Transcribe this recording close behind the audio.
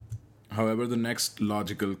However, the next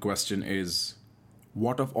logical question is,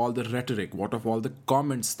 what of all the rhetoric? What of all the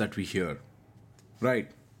comments that we hear?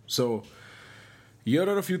 Right. So, here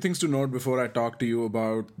are a few things to note before I talk to you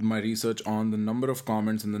about my research on the number of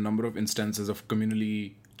comments and the number of instances of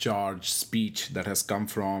communally charged speech that has come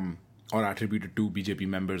from or attributed to BJP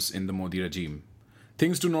members in the Modi regime.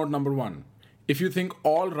 Things to note: number one, if you think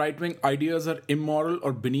all right wing ideas are immoral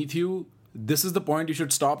or beneath you, this is the point you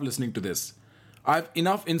should stop listening to this. I have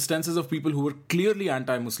enough instances of people who were clearly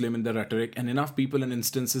anti Muslim in their rhetoric, and enough people and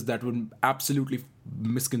instances that were absolutely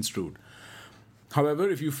misconstrued. However,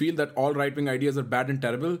 if you feel that all right wing ideas are bad and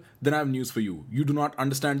terrible, then I have news for you. You do not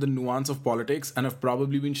understand the nuance of politics and have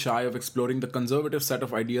probably been shy of exploring the conservative set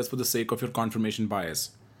of ideas for the sake of your confirmation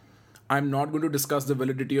bias. I am not going to discuss the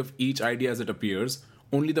validity of each idea as it appears,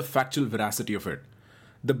 only the factual veracity of it.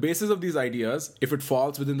 The basis of these ideas, if it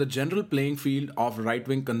falls within the general playing field of right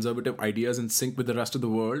wing conservative ideas in sync with the rest of the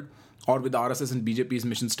world, or with RSS and BJP's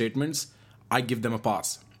mission statements, I give them a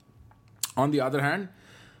pass. On the other hand,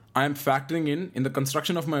 I am factoring in the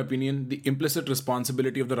construction of my opinion, the implicit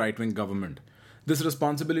responsibility of the right wing government. This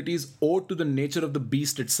responsibility is owed to the nature of the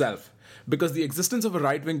beast itself, because the existence of a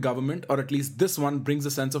right wing government, or at least this one, brings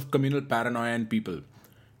a sense of communal paranoia in people.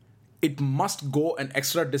 It must go an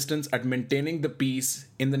extra distance at maintaining the peace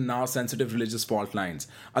in the now sensitive religious fault lines.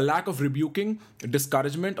 A lack of rebuking,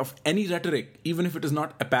 discouragement of any rhetoric, even if it is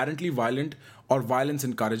not apparently violent or violence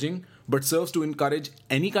encouraging, but serves to encourage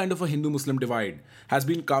any kind of a Hindu Muslim divide, has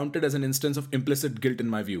been counted as an instance of implicit guilt in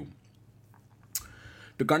my view.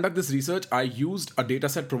 To conduct this research, I used a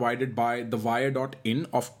dataset provided by thewire.in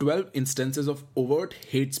of 12 instances of overt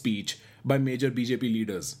hate speech by major BJP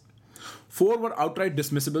leaders. 4 were outright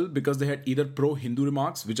dismissible because they had either pro-Hindu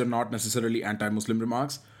remarks, which are not necessarily anti-Muslim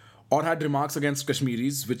remarks, or had remarks against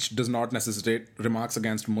Kashmiris, which does not necessitate remarks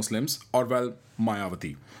against Muslims, or, well,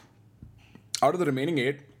 Mayawati. Out of the remaining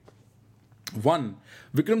 8, 1.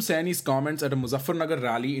 Vikram Saini's comments at a Muzaffarnagar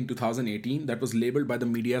rally in 2018 that was labeled by the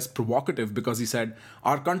media as provocative because he said,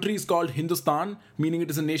 "Our country is called Hindustan, meaning it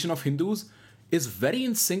is a nation of Hindus," is very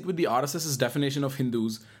in sync with the RSS's definition of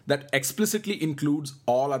Hindus that explicitly includes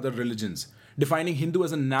all other religions, defining Hindu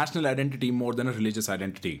as a national identity more than a religious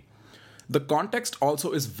identity. The context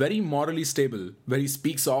also is very morally stable, where he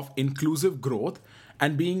speaks of inclusive growth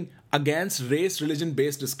and being against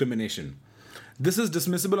race-religion-based discrimination. This is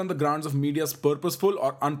dismissible on the grounds of media's purposeful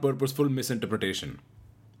or unpurposeful misinterpretation.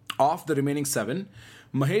 Of the remaining 7,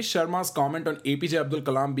 Mahesh Sharma's comment on APJ Abdul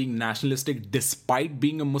Kalam being nationalistic despite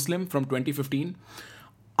being a Muslim from 2015,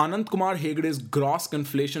 Anant Kumar Hegde's gross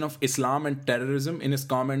conflation of Islam and terrorism in his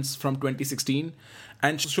comments from 2016,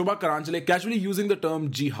 and Shobha Karanjale casually using the term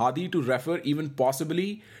jihadi to refer even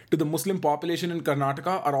possibly to the Muslim population in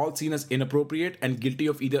Karnataka are all seen as inappropriate and guilty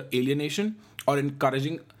of either alienation or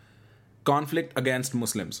encouraging conflict against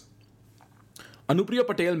Muslims. Anupriya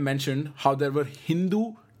Patel mentioned how there were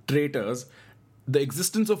Hindu traitors, the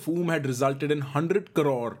existence of whom had resulted in 100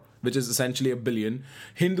 crore, which is essentially a billion,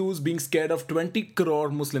 Hindus being scared of 20 crore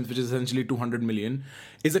Muslims, which is essentially 200 million,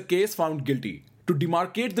 is a case found guilty. To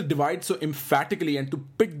demarcate the divide so emphatically and to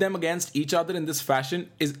pit them against each other in this fashion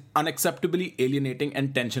is unacceptably alienating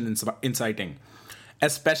and tension inciting,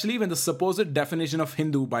 especially when the supposed definition of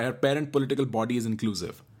Hindu by her parent political body is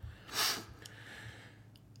inclusive.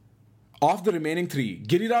 Of the remaining 3,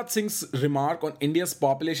 Giriraj Singh's remark on India's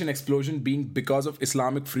population explosion being because of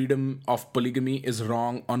Islamic freedom of polygamy is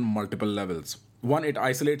wrong on multiple levels. 1, it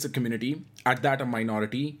isolates a community, at that a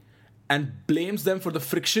minority, and blames them for the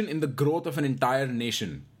friction in the growth of an entire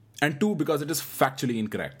nation. And 2, because it is factually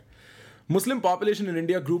incorrect. Muslim population in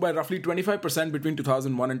India grew by roughly 25% between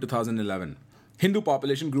 2001 and 2011. Hindu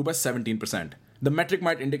population grew by 17%. The metric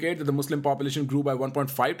might indicate that the Muslim population grew by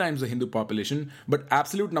 1.5 times the Hindu population, but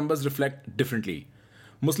absolute numbers reflect differently.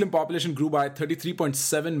 Muslim population grew by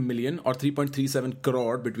 33.7 million or 3.37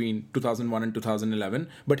 crore between 2001 and 2011,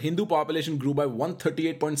 but Hindu population grew by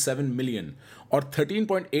 138.7 million or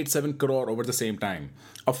 13.87 crore over the same time,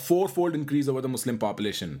 a 4-fold increase over the Muslim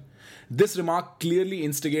population. This remark clearly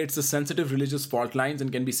instigates the sensitive religious fault lines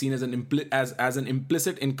and can be seen as an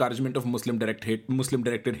implicit encouragement of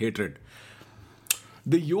Muslim-directed hatred.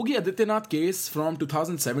 The Yogi Adityanath case from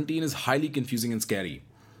 2017 is highly confusing and scary.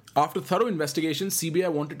 After thorough investigation,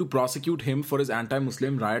 CBI wanted to prosecute him for his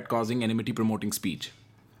anti-Muslim riot-causing enmity-promoting speech.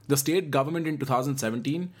 The state government in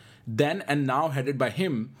 2017, then and now headed by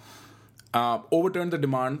him, overturned the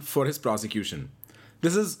demand for his prosecution.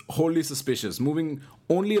 This is wholly suspicious, moving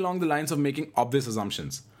only along the lines of making obvious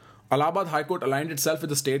assumptions. Allahabad High Court aligned itself with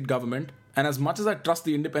the state government, and as much as I trust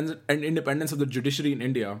the independence of the judiciary in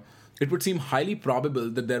India, it would seem highly probable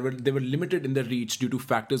that they were limited in their reach due to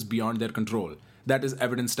factors beyond their control, that is,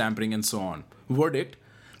 evidence tampering and so on. Verdict: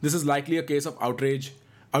 this is likely a case of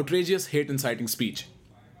outrageous hate inciting speech.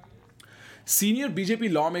 Senior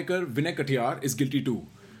BJP lawmaker Vinay Katiyar is guilty too.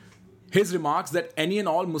 His remarks that any and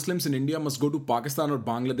all Muslims in India must go to Pakistan or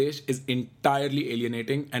Bangladesh is entirely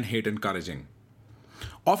alienating and hate encouraging.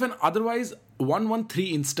 Of an otherwise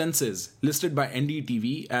 113 instances listed by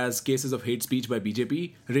NDTV as cases of hate speech by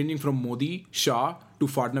BJP, ranging from Modi, Shah to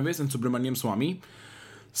Fadnavis and Subramaniam Swamy,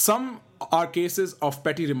 some are cases of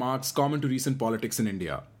petty remarks common to recent politics in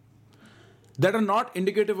India that are not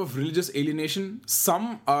indicative of religious alienation.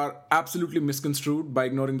 Some are absolutely misconstrued by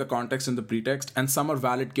ignoring the context and the pretext, and some are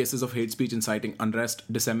valid cases of hate speech inciting unrest,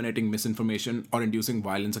 disseminating misinformation, or inducing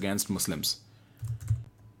violence against Muslims.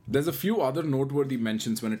 There's a few other noteworthy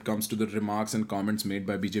mentions when it comes to the remarks and comments made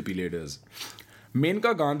by BJP leaders.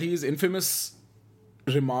 Menka Gandhi's infamous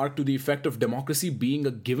remark to the effect of democracy being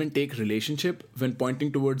a give and take relationship when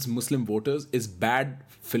pointing towards Muslim voters is bad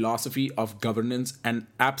philosophy of governance and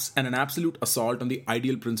an absolute assault on the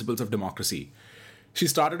ideal principles of democracy. She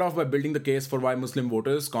started off by building the case for why Muslim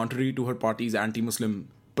voters, contrary to her party's anti-Muslim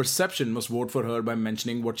perception, must vote for her by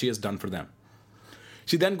mentioning what she has done for them.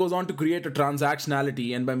 She then goes on to create a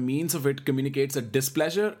transactionality and by means of it communicates a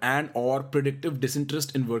displeasure and or predictive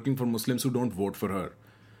disinterest in working for Muslims who don't vote for her.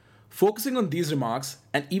 Focusing on these remarks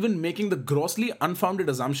and even making the grossly unfounded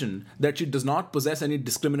assumption that she does not possess any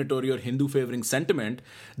discriminatory or Hindu-favoring sentiment,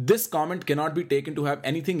 this comment cannot be taken to have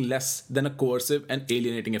anything less than a coercive and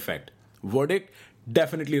alienating effect. Verdict: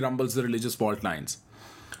 definitely rumbles the religious fault lines.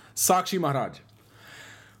 Sakshi Maharaj.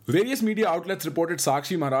 Various media outlets reported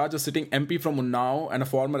Sakshi Maharaj, a sitting MP from Unnao and a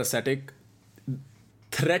former ascetic,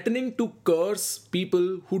 threatening to curse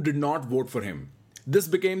people who did not vote for him. This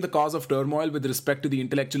became the cause of turmoil with respect to the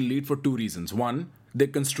intellectual elite for two reasons. One, they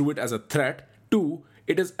construe it as a threat. Two,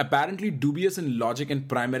 it is apparently dubious in logic and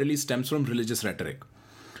primarily stems from religious rhetoric.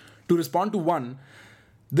 To respond to one,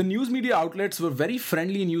 the news media outlets were very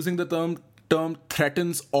friendly in using the term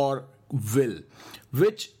threatens or will,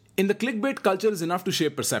 which in the clickbait culture is enough to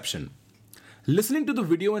shape perception. Listening to the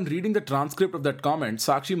video and reading the transcript of that comment,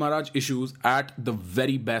 Sakshi Maharaj issues, at the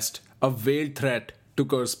very best, a veiled threat to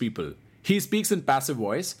curse people. He speaks in passive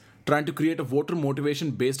voice, trying to create a voter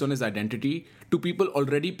motivation based on his identity to people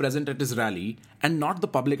already present at his rally and not the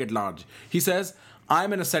public at large. He says,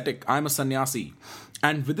 "I'm an ascetic, I'm a sannyasi."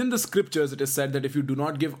 And within the scriptures, it is said that if you do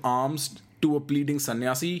not give alms to a pleading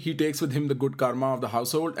sannyasi, he takes with him the good karma of the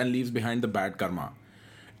household and leaves behind the bad karma.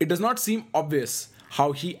 It does not seem obvious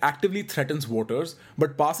how he actively threatens voters,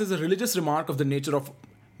 but passes a religious remark of the nature of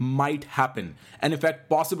might happen, an effect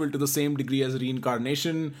possible to the same degree as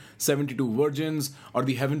reincarnation, 72 virgins, or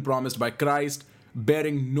the heaven promised by Christ,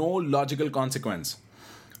 bearing no logical consequence.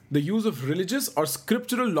 The use of religious or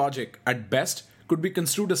scriptural logic, at best, could be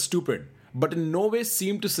construed as stupid, but in no way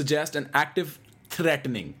seem to suggest an active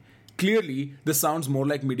threatening. Clearly, this sounds more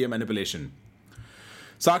like media manipulation.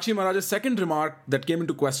 Sakshi Maharaj's second remark that came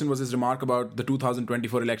into question was his remark about the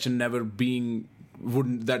 2024 election that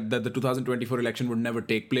the 2024 election would never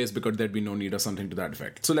take place because there'd be no need or something to that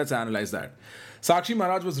effect. So let's analyze that. Sakshi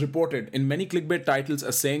Maharaj was reported in many clickbait titles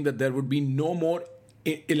as saying that there would be no more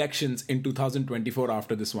elections in 2024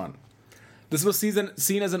 after this one. This was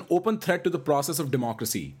seen as an open threat to the process of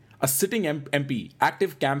democracy. A sitting MP,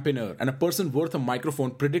 active campaigner, and a person worth a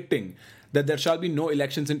microphone predicting that there shall be no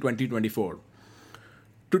elections in 2024.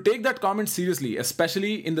 To take that comment seriously,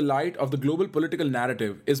 especially in the light of the global political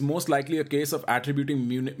narrative, is most likely a case of attributing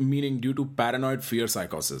meaning due to paranoid fear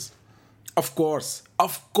psychosis. Of course,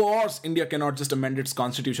 India cannot just amend its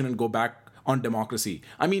constitution and go back on democracy.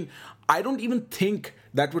 I mean, I don't even think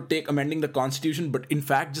that would take amending the constitution, but in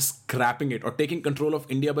fact just scrapping it or taking control of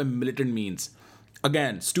India by militant means.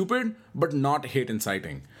 Again, stupid, but not hate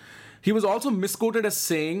inciting. He was also misquoted as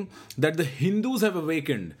saying that the Hindus have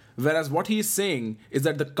awakened, whereas what he is saying is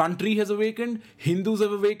that the country has awakened, Hindus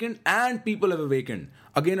have awakened, and people have awakened.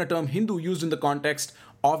 Again, a term Hindu used in the context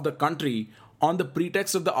of the country on the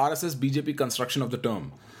pretext of the RSS BJP construction of the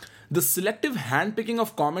term. The selective handpicking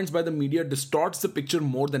of comments by the media distorts the picture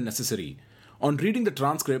more than necessary. On reading the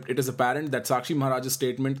transcript, it is apparent that Sakshi Maharaj's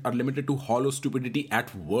statements are limited to hollow stupidity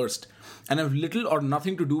at worst and have little or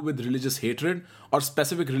nothing to do with religious hatred or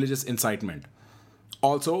specific religious incitement.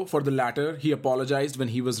 Also, for the latter, he apologized when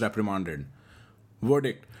he was reprimanded.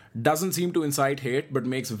 Verdict: doesn't seem to incite hate but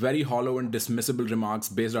makes very hollow and dismissible remarks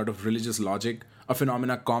based out of religious logic, a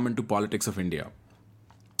phenomena common to politics of India.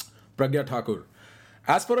 Pragya Thakur.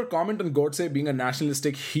 As for her comment on Godse being a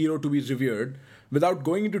nationalistic hero to be revered, without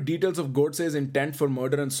going into details of Godse's intent for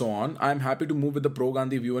murder and so on, I am happy to move with the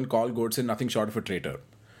pro-Gandhi view and call Godse nothing short of a traitor.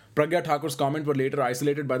 Pragya Thakur's comments were later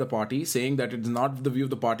isolated by the party, saying that it is not the view of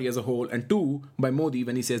the party as a whole, and two, by Modi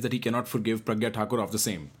when he says that he cannot forgive Pragya Thakur of the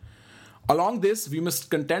same. Along this, we must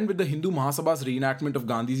contend with the Hindu Mahasabha's reenactment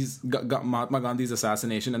of Mahatma Gandhi's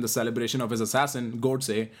assassination and the celebration of his assassin,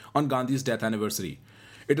 Godse, on Gandhi's death anniversary.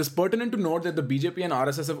 It is pertinent to note that the BJP and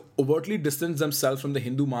RSS have overtly distanced themselves from the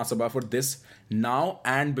Hindu Mahasabha for this, now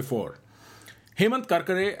and before. Hemant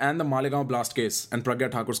Karkare and the Malegaon blast case, and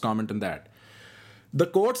Pragya Thakur's comment on that. The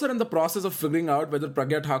courts are in the process of figuring out whether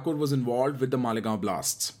Pragya Thakur was involved with the Malegaon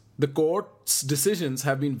blasts. The court's decisions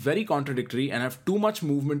have been very contradictory and have too much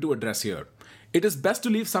movement to address here. It is best to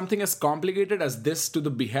leave something as complicated as this to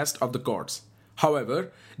the behest of the courts.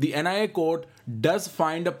 However, the NIA court does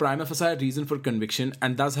find a prima facie reason for conviction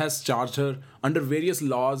and thus has charged her under various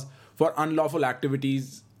laws for unlawful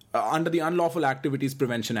activities under the Unlawful Activities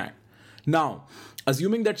Prevention Act. Now,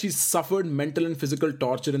 assuming that she suffered mental and physical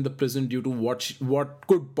torture in the prison due to what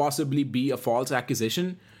could possibly be a false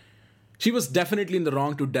accusation, she was definitely in the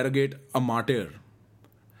wrong to derogate a martyr.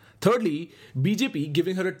 Thirdly, BJP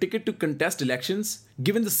giving her a ticket to contest elections,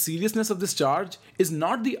 given the seriousness of this charge, is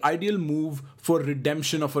not the ideal move for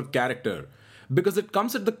redemption of her character, because it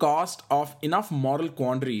comes at the cost of enough moral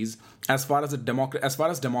quandaries as far as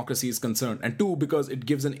democracy is concerned, and two, because it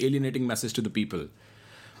gives an alienating message to the people.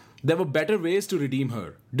 There were better ways to redeem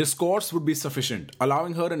her. Discourse would be sufficient.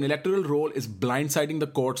 Allowing her an electoral role is blindsiding the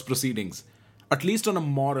court's proceedings, at least on a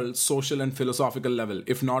moral, social, and philosophical level,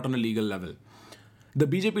 if not on a legal level. The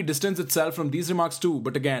BJP distanced itself from these remarks too,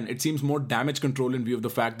 but again, it seems more damage control in view of the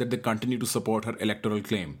fact that they continue to support her electoral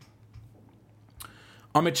claim.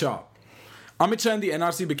 Amit Shah. Amit Shah and the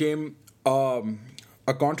NRC became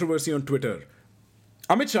a controversy on Twitter.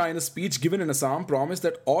 Amit Shah, in a speech given in Assam, promised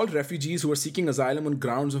that all refugees who are seeking asylum on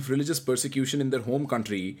grounds of religious persecution in their home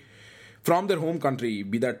country, from their home country,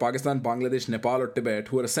 be that Pakistan, Bangladesh, Nepal, or Tibet,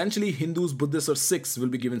 who are essentially Hindus, Buddhists, or Sikhs, will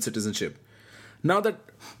be given citizenship. Note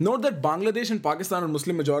that Bangladesh and Pakistan are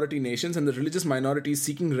Muslim majority nations, and the religious minorities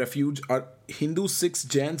seeking refuge are Hindus, Sikhs,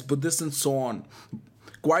 Jains, Buddhists, and so on,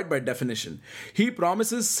 quite by definition. He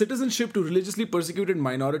promises citizenship to religiously persecuted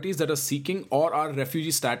minorities that are seeking or are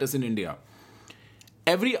refugee status in India.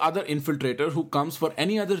 Every other infiltrator who comes for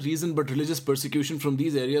any other reason but religious persecution from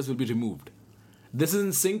these areas will be removed. This is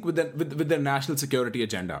in sync with their national security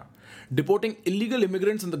agenda. Deporting illegal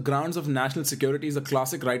immigrants on the grounds of national security is a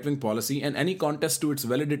classic right-wing policy, and any contest to its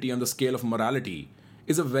validity on the scale of morality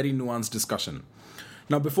is a very nuanced discussion.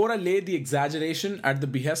 Now, before I lay the exaggeration at the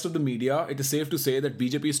behest of the media, it is safe to say that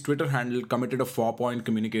BJP's Twitter handle committed a faux pas in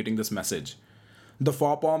communicating this message. The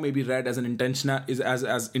faux pas may be read as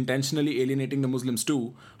intentionally alienating the Muslims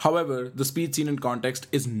too. However, the speech seen in context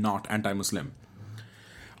is not anti-Muslim.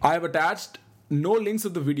 I have attached no links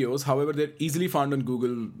of the videos, however, they're easily found on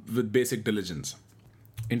Google with basic diligence.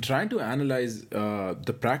 In trying to analyze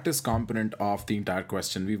the practice component of the entire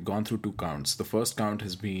question, we've gone through two counts. The first count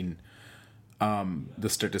has been the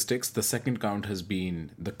statistics, the second count has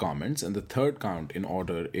been the comments, and the third count in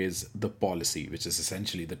order is the policy, which is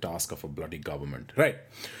essentially the task of a bloody government. Right.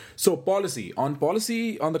 So policy. On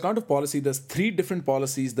the count of policy, there's three different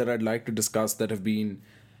policies that I'd like to discuss that have been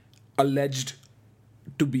alleged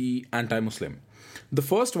to be anti-Muslim. The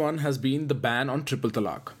first one has been the ban on triple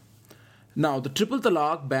talaq. Now, the triple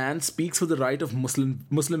talaq ban speaks for the right of Muslim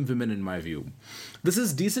women, in my view. This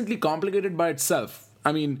is decently complicated by itself.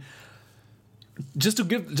 I mean, just to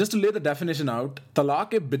lay the definition out,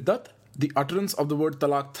 talaq-e-biddat, the utterance of the word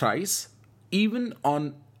talaq thrice, even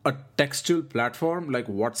on a textual platform like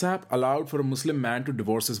WhatsApp, allowed for a Muslim man to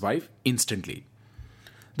divorce his wife instantly.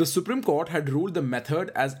 The Supreme Court had ruled the method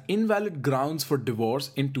as invalid grounds for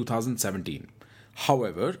divorce in 2017.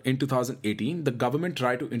 However, in 2018, the government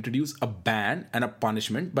tried to introduce a ban and a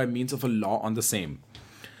punishment by means of a law on the same.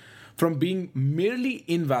 From being merely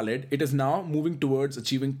invalid, it is now moving towards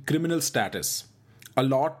achieving criminal status, a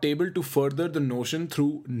law tabled to further the notion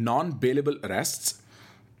through non-bailable arrests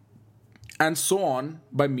and so on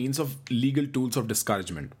by means of legal tools of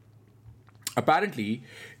discouragement. Apparently,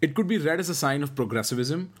 it could be read as a sign of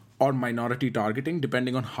progressivism or minority targeting,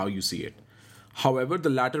 depending on how you see it. However, the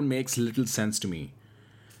latter makes little sense to me.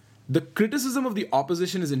 The criticism of the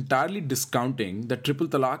opposition is entirely discounting that triple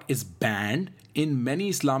talaq is banned in many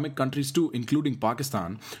Islamic countries too, including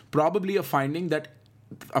Pakistan, probably a finding that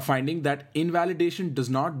invalidation does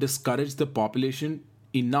not discourage the population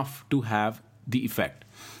enough to have the effect.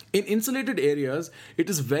 In insulated areas, it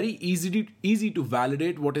is very easy to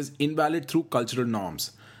validate what is invalid through cultural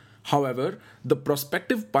norms. However, the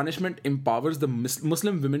prospective punishment empowers the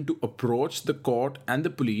Muslim women to approach the court and the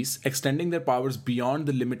police, extending their powers beyond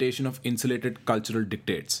the limitation of insulated cultural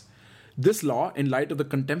dictates. This law, in light of the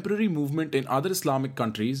contemporary movement in other Islamic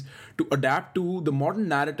countries to adapt to the modern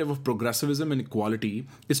narrative of progressivism and equality,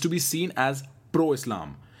 is to be seen as pro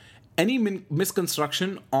Islam. Any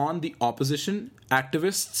misconstruction on the opposition,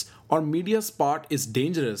 activists, or media's part is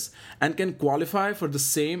dangerous and can qualify for the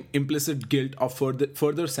same implicit guilt of further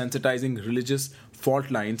sensitizing religious fault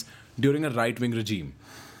lines during a right wing regime.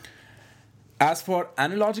 As for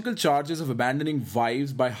analogical charges of abandoning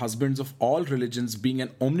wives by husbands of all religions being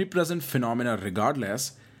an omnipresent phenomena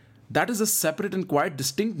regardless, that is a separate and quite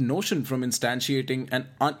distinct notion from instantiating an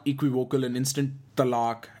unequivocal and instant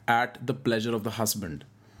talaq at the pleasure of the husband.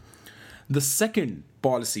 The second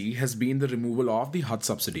policy has been the removal of the Hajj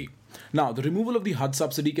subsidy. Now, the removal of the Hajj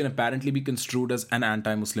subsidy can apparently be construed as an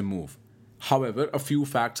anti-Muslim move. However, a few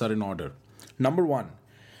facts are in order. Number one,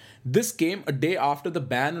 this came a day after the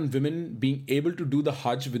ban on women being able to do the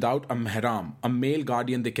Hajj without a mahram, a male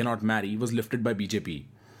guardian they cannot marry, was lifted by BJP.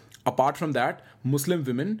 Apart from that, Muslim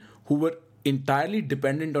women who were entirely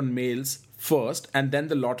dependent on males first and then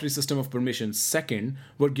the lottery system of permission second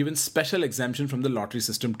were given special exemption from the lottery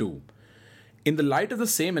system too. In the light of the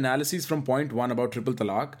same analyses from point 1 about triple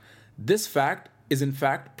talaq, this fact is in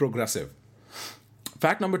fact progressive.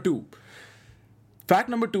 Fact number 2. Fact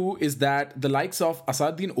number 2 is that the likes of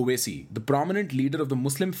Asaduddin Owaisi, the prominent leader of the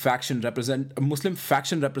Muslim faction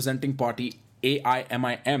representing party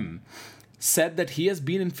AIMIM, said that he has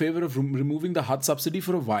been in favor of removing the Hajj subsidy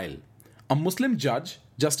for a while. A Muslim judge,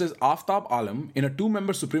 Justice Aftab Alam, in a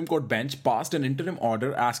 2-member Supreme Court bench passed an interim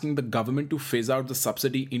order asking the government to phase out the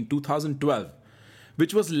subsidy in 2012,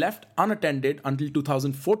 which was left unattended until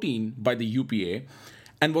 2014 by the UPA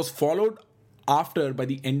and was followed after by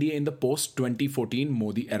the NDA in the post-2014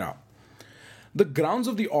 Modi era. The grounds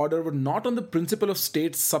of the order were not on the principle of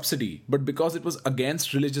state subsidy, but because it was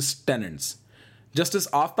against religious tenets. Justice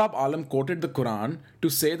Aftab Alam quoted the Quran to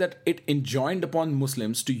say that it enjoined upon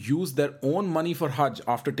Muslims to use their own money for Hajj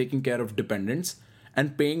after taking care of dependents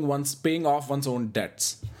and paying off one's own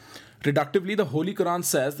debts. Reductively, the Holy Quran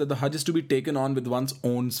says that the Hajj is to be taken on with one's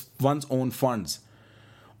own funds.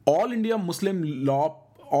 All India Muslim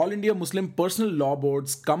Personal Law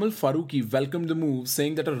Board's Kamal Farooqi welcomed the move,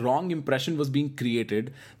 saying that a wrong impression was being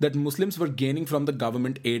created that Muslims were gaining from the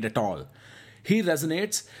government aid at all. He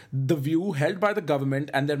resonates the view held by the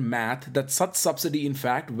government and their math that such subsidy in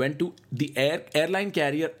fact went to the airline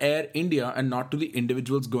carrier Air India and not to the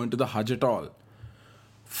individuals going to the Hajj at all.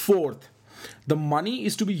 Fourth, the money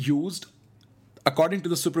is to be used according to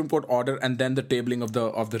the Supreme Court order and then the tabling of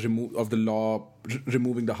the law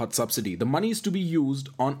removing the Hajj subsidy. The money is to be used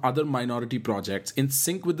on other minority projects in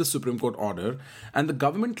sync with the Supreme Court order, and the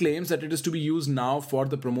government claims that it is to be used now for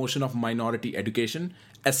the promotion of minority education,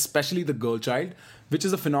 especially the girl child, which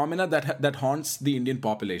is a phenomena that haunts the Indian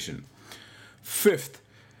population. Fifth,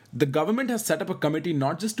 the government has set up a committee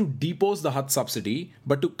not just to depose the Hajj subsidy,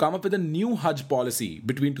 but to come up with a new Hajj policy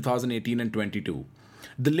between 2018 and 22.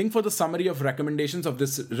 The link for the summary of recommendations of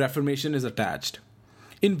this reformation is attached.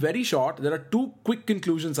 In very short, there are two quick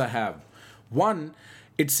conclusions I have. One,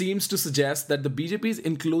 it seems to suggest that the BJP's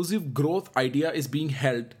inclusive growth idea is being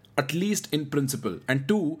held, at least in principle. And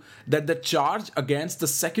two, that the charge against the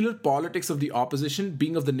secular politics of the opposition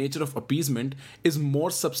being of the nature of appeasement is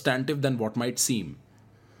more substantive than what might seem.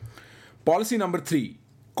 Policy number 3,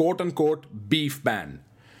 quote-unquote beef ban.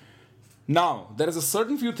 Now, there is a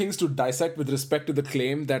certain few things to dissect with respect to the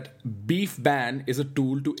claim that beef ban is a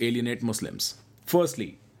tool to alienate Muslims.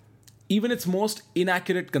 Firstly, even in its most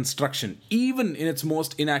inaccurate construction,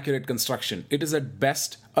 it is at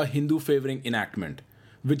best a Hindu-favoring enactment,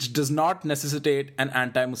 which does not necessitate an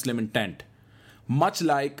anti-Muslim intent. Much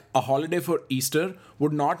like a holiday for Easter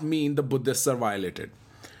would not mean the Buddhists are violated.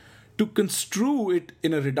 To construe it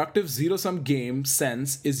in a reductive zero-sum game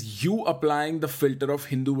sense is you applying the filter of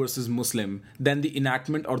Hindu versus Muslim than the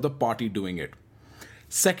enactment or the party doing it.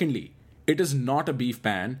 Secondly, it is not a beef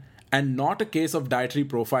ban and not a case of dietary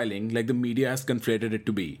profiling like the media has conflated it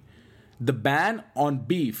to be. The ban on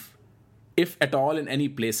beef, if at all in any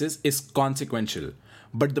places, is consequential,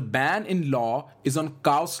 but the ban in law is on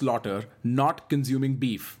cow slaughter, not consuming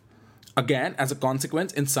beef. Again, as a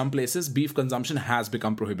consequence, in some places, beef consumption has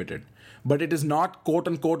become prohibited. But it is not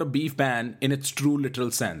quote-unquote a beef ban in its true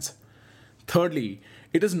literal sense. Thirdly,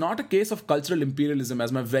 it is not a case of cultural imperialism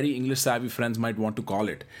as my very English-savvy friends might want to call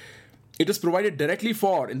it. It is provided directly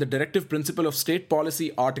for in the Directive Principle of State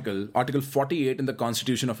Policy Article 48 in the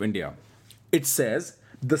Constitution of India. It says,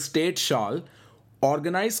 the state shall,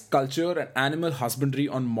 organize culture and animal husbandry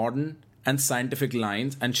on modern and scientific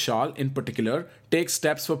lines, and shall, in particular, take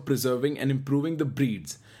steps for preserving and improving the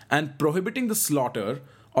breeds and prohibiting the slaughter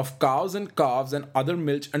of cows and calves and other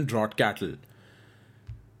milch and draught cattle.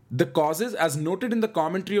 The causes, as noted in the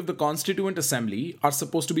commentary of the Constituent Assembly, are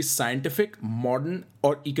supposed to be scientific, modern,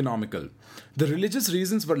 or economical. The religious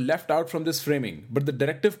reasons were left out from this framing, but the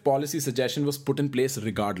directive policy suggestion was put in place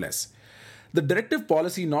regardless. The directive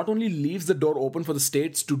policy not only leaves the door open for the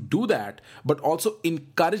states to do that, but also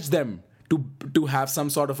encourage them to have some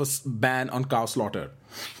sort of a ban on cow slaughter.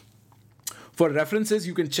 For references,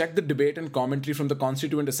 you can check the debate and commentary from the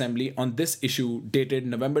Constituent Assembly on this issue dated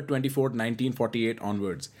November 24, 1948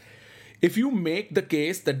 onwards. If you make the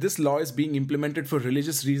case that this law is being implemented for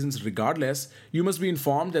religious reasons regardless, you must be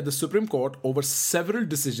informed that the Supreme Court, over several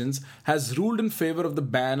decisions, has ruled in favor of the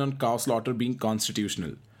ban on cow slaughter being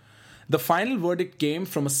constitutional. The final verdict came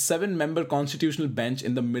from a 7-member constitutional bench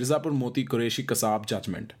in the Mirzapur Moti Qureshi Kasab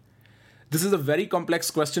judgment. This is a very complex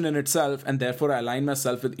question in itself, and therefore I align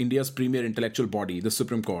myself with India's premier intellectual body, the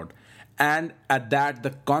Supreme Court, and at that,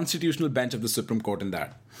 the constitutional bench of the Supreme Court in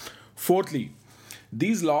that. Fourthly,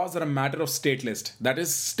 these laws are a matter of state list. That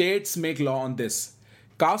is, states make law on this.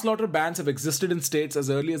 Cow slaughter bans have existed in states as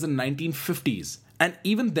early as the 1950s, and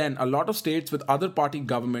even then, a lot of states with other party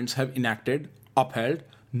governments have enacted, upheld,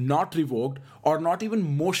 not revoked, or not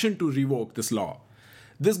even motioned to revoke this law.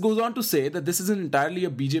 This goes on to say that this isn't entirely a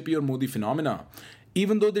BJP or Modi phenomena,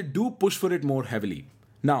 even though they do push for it more heavily.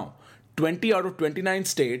 Now, 20 out of 29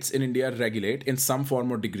 states in India regulate, in some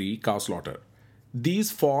form or degree, cow slaughter.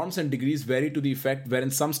 These forms and degrees vary to the effect where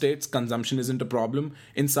in some states consumption isn't a problem,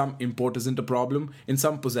 in some import isn't a problem, in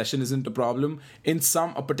some possession isn't a problem, in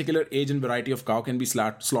some a particular age and variety of cow can be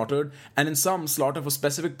slaughtered, and in some slaughter for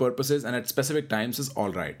specific purposes and at specific times is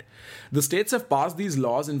alright. The states have passed these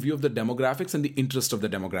laws in view of the demographics and the interest of the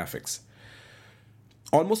demographics.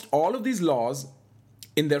 Almost all of these laws,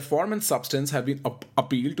 in their form and substance, have been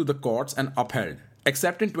appealed to the courts and upheld,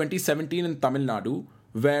 except in 2017 in Tamil Nadu,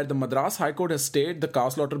 where the Madras High Court has stayed the cow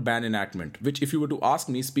slaughter ban enactment, which, if you were to ask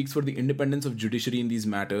me, speaks for the independence of judiciary in these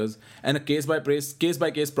matters and a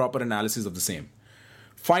case-by-case proper analysis of the same.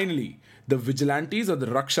 Finally, the vigilantes or the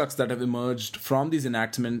rakshaks that have emerged from these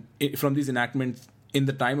enactments in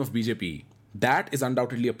the time of BJP, that is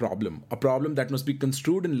undoubtedly a problem that must be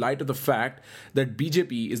construed in light of the fact that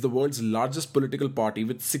BJP is the world's largest political party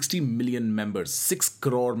with 60 million members, 6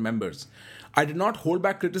 crore members. I did not hold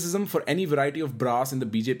back criticism for any variety of brass in the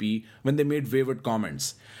BJP when they made wayward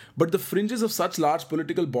comments. But the fringes of such large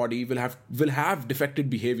political body will have defected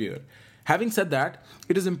behavior. Having said that,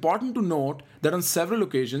 it is important to note that on several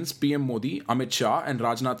occasions, PM Modi, Amit Shah and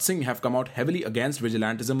Rajnath Singh have come out heavily against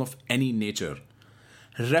vigilantism of any nature.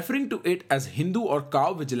 Referring to it as Hindu or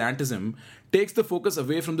cow vigilantism takes the focus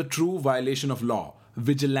away from the true violation of law,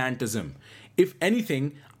 vigilantism. If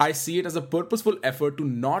anything, I see it as a purposeful effort to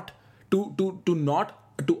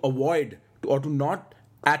avoid or to not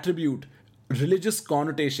attribute religious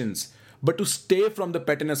connotations, but to stay from the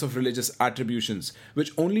pettiness of religious attributions,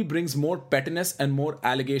 which only brings more pettiness and more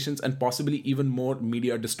allegations and possibly even more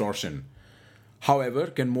media distortion. However,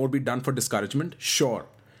 can more be done for discouragement? Sure.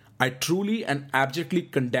 I truly and abjectly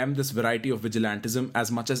condemn this variety of vigilantism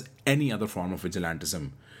as much as any other form of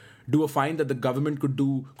vigilantism. Do I find that the government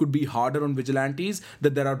could be harder on vigilantes,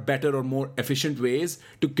 that there are better or more efficient ways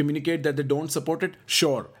to communicate that they don't support it?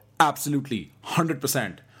 Sure, absolutely,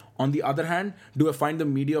 100%. On the other hand, do I find the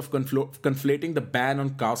media of conflating the ban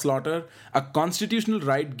on cow slaughter, a constitutional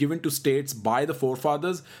right given to states by the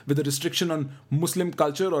forefathers, with a restriction on Muslim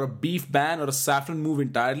culture or a beef ban or a saffron move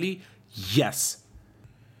entirely? Yes.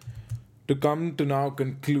 To come to now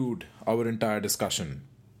conclude our entire discussion.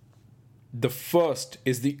 The first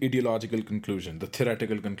is the ideological conclusion, the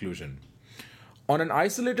theoretical conclusion. On an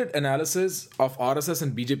isolated analysis of RSS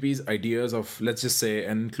and BJP's ideas of, let's just say,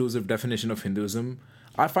 an inclusive definition of Hinduism,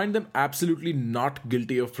 I find them absolutely not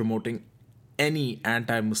guilty of promoting any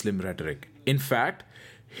anti-Muslim rhetoric. In fact,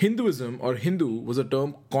 Hinduism or Hindu was a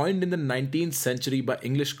term coined in the 19th century by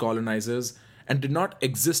English colonizers and did not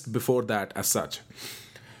exist before that as such.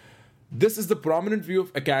 This is the prominent view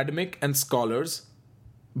of academic and scholars,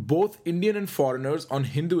 both Indian and foreigners, on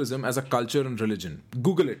Hinduism as a culture and religion.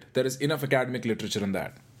 Google it, there is enough academic literature on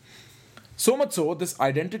that. So much so, this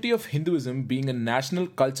identity of Hinduism being a national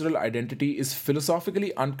cultural identity is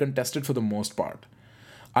philosophically uncontested for the most part.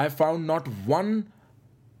 I have found not one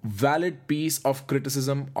valid piece of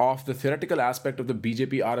criticism of the theoretical aspect of the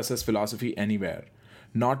BJP RSS philosophy anywhere.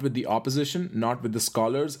 Not with the opposition, not with the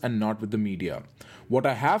scholars, and not with the media. What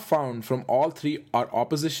I have found from all three are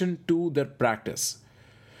opposition to their practice.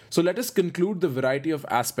 So let us conclude the variety of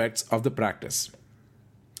aspects of the practice.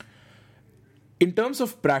 In terms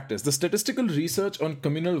of practice, the statistical research on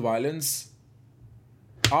communal violence,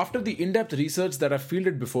 after the in-depth research that I've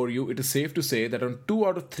fielded before you, it is safe to say that on 2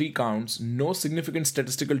 out of 3 counts, no significant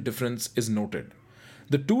statistical difference is noted.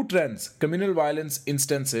 The two trends, communal violence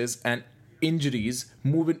instances and injuries,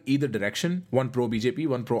 move in either direction, one pro-BJP,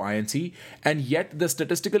 one pro-INC, and yet the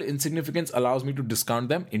statistical insignificance allows me to discount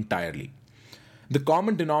them entirely. The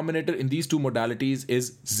common denominator in these two modalities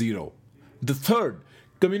is 0. The third,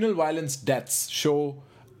 communal violence deaths, show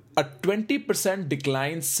a 20%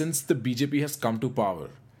 decline since the BJP has come to power.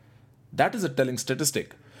 That is a telling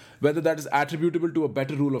statistic. Whether that is attributable to a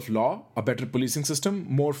better rule of law, a better policing system,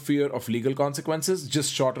 more fear of legal consequences,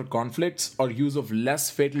 just shorter conflicts, or use of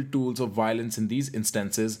less fatal tools of violence in these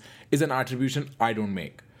instances is an attribution I don't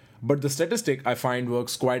make. But the statistic I find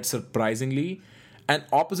works quite surprisingly and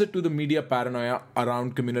opposite to the media paranoia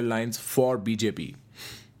around communal lines for BJP.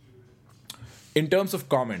 In terms of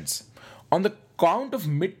comments, on the count of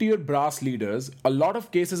mid-tier brass leaders, a lot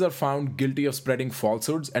of cases are found guilty of spreading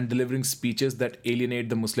falsehoods and delivering speeches that alienate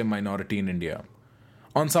the Muslim minority in India.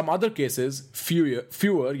 On some other cases,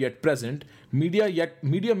 fewer yet present, media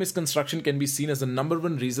misconstruction can be seen as the number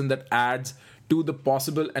one reason that adds to the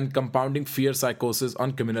possible and compounding fear psychosis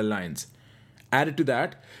on communal lines. Added to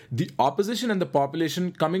that, the opposition and the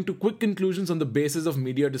population coming to quick conclusions on the basis of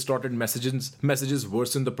media distorted messages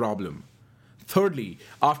worsen the problem. Thirdly,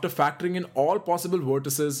 after factoring in all possible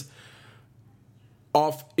vertices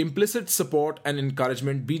of implicit support and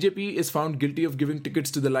encouragement, BJP is found guilty of giving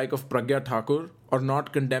tickets to the like of Pragya Thakur or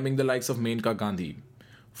not condemning the likes of Menka Gandhi.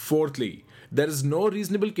 Fourthly, there is no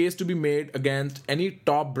reasonable case to be made against any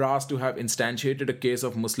top brass to have instantiated a case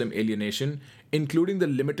of Muslim alienation, including the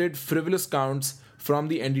limited frivolous counts from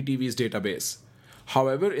the NDTV's database.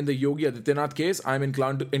 However, in the Yogi Adityanath case, I am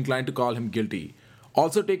inclined to call him guilty.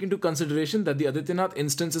 Also take into consideration that the Adityanath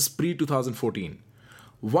instance is pre-2014.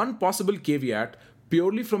 One possible caveat,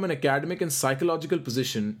 purely from an academic and psychological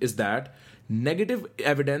position, is that negative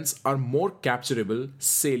evidence are more capturable,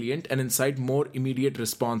 salient, and incite more immediate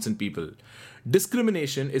response in people.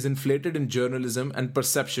 Discrimination is inflated in journalism and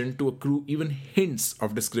perception to accrue even hints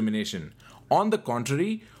of discrimination. On the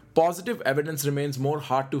contrary, positive evidence remains more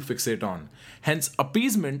hard to fixate on. Hence,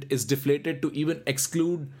 appeasement is deflated to even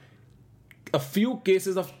exclude a few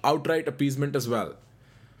cases of outright appeasement as well.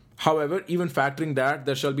 However, even factoring that,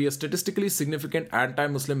 there shall be a statistically significant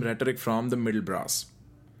anti-Muslim rhetoric from the middle brass.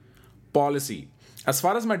 Policy. As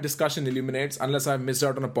far as my discussion illuminates, unless I have missed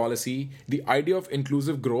out on a policy, the idea of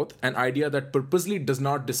inclusive growth, an idea that purposely does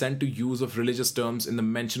not descend to use of religious terms in the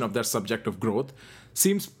mention of their subject of growth,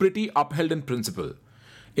 seems pretty upheld in principle.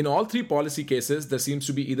 In all three policy cases, there seems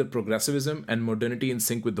to be either progressivism and modernity in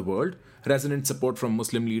sync with the world, resonant support from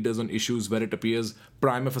Muslim leaders on issues where it appears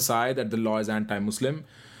prima facie that the law is anti-Muslim,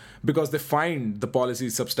 because they find the policy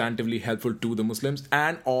substantively helpful to the Muslims,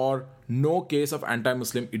 and or no case of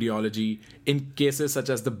anti-Muslim ideology in cases such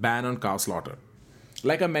as the ban on cow slaughter.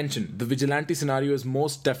 Like I mentioned, the vigilante scenario is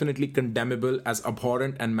most definitely condemnable as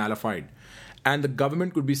abhorrent and malified, and the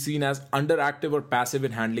government could be seen as underactive or passive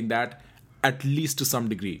in handling that, at least to some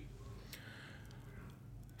degree.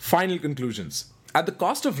 Final conclusions. At the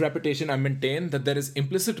cost of reputation, I maintain that there is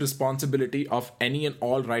implicit responsibility of any and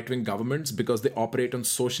all right-wing governments because they operate on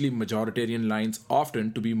socially majoritarian lines,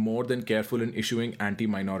 often to be more than careful in issuing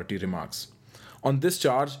anti-minority remarks. On this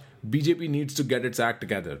charge, BJP needs to get its act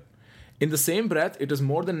together. In the same breath, it is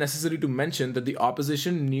more than necessary to mention that the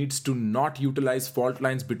opposition needs to not utilize fault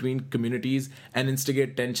lines between communities and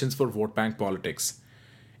instigate tensions for vote bank politics.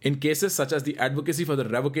 In cases such as the advocacy for the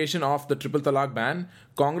revocation of the Triple Talaq ban,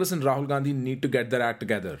 Congress and Rahul Gandhi need to get their act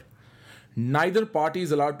together. Neither party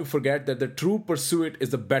is allowed to forget that the true pursuit is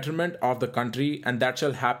the betterment of the country, and that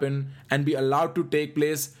shall happen and be allowed to take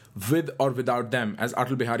place with or without them, as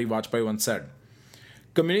Atal Bihari Vajpayee once said.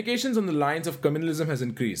 Communications on the lines of communalism has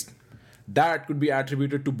increased. That could be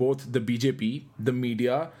attributed to both the BJP, the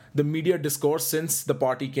media discourse since the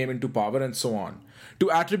party came into power, and so on. To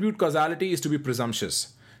attribute causality is to be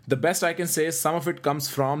presumptuous. The best I can say is some of it comes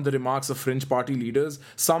from the remarks of fringe party leaders,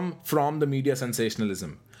 some from the media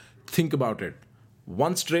sensationalism. Think about it.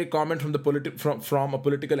 One stray comment from a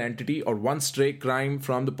political entity or one stray crime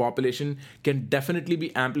from the population can definitely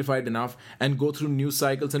be amplified enough and go through news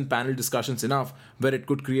cycles and panel discussions enough where it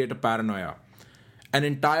could create a paranoia. An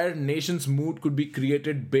entire nation's mood could be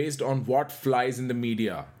created based on what flies in the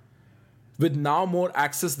media. With now more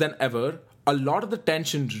access than ever, a lot of the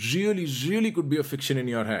tension really could be a fiction in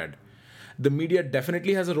your head. The media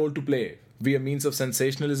definitely has a role to play. via means of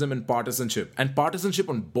sensationalism and partisanship. And partisanship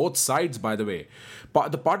on both sides, by the way.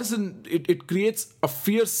 The partisan, it creates a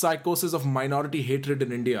fierce psychosis of minority hatred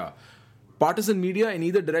in India. Partisan media in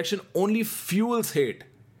either direction only fuels hate.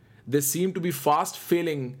 They seem to be fast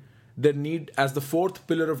failing their need as the fourth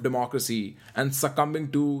pillar of democracy and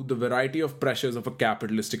succumbing to the variety of pressures of a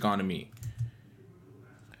capitalist economy.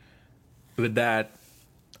 With that,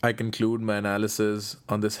 I conclude my analysis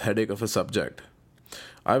on this headache of a subject.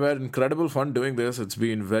 I've had incredible fun doing this. It's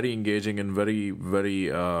been very engaging and very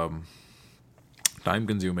time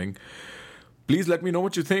consuming. Please let me know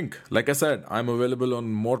what you think. Like I said, I'm available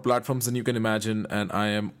on more platforms than you can imagine, and I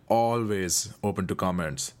am always open to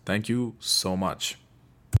comments. Thank you so much.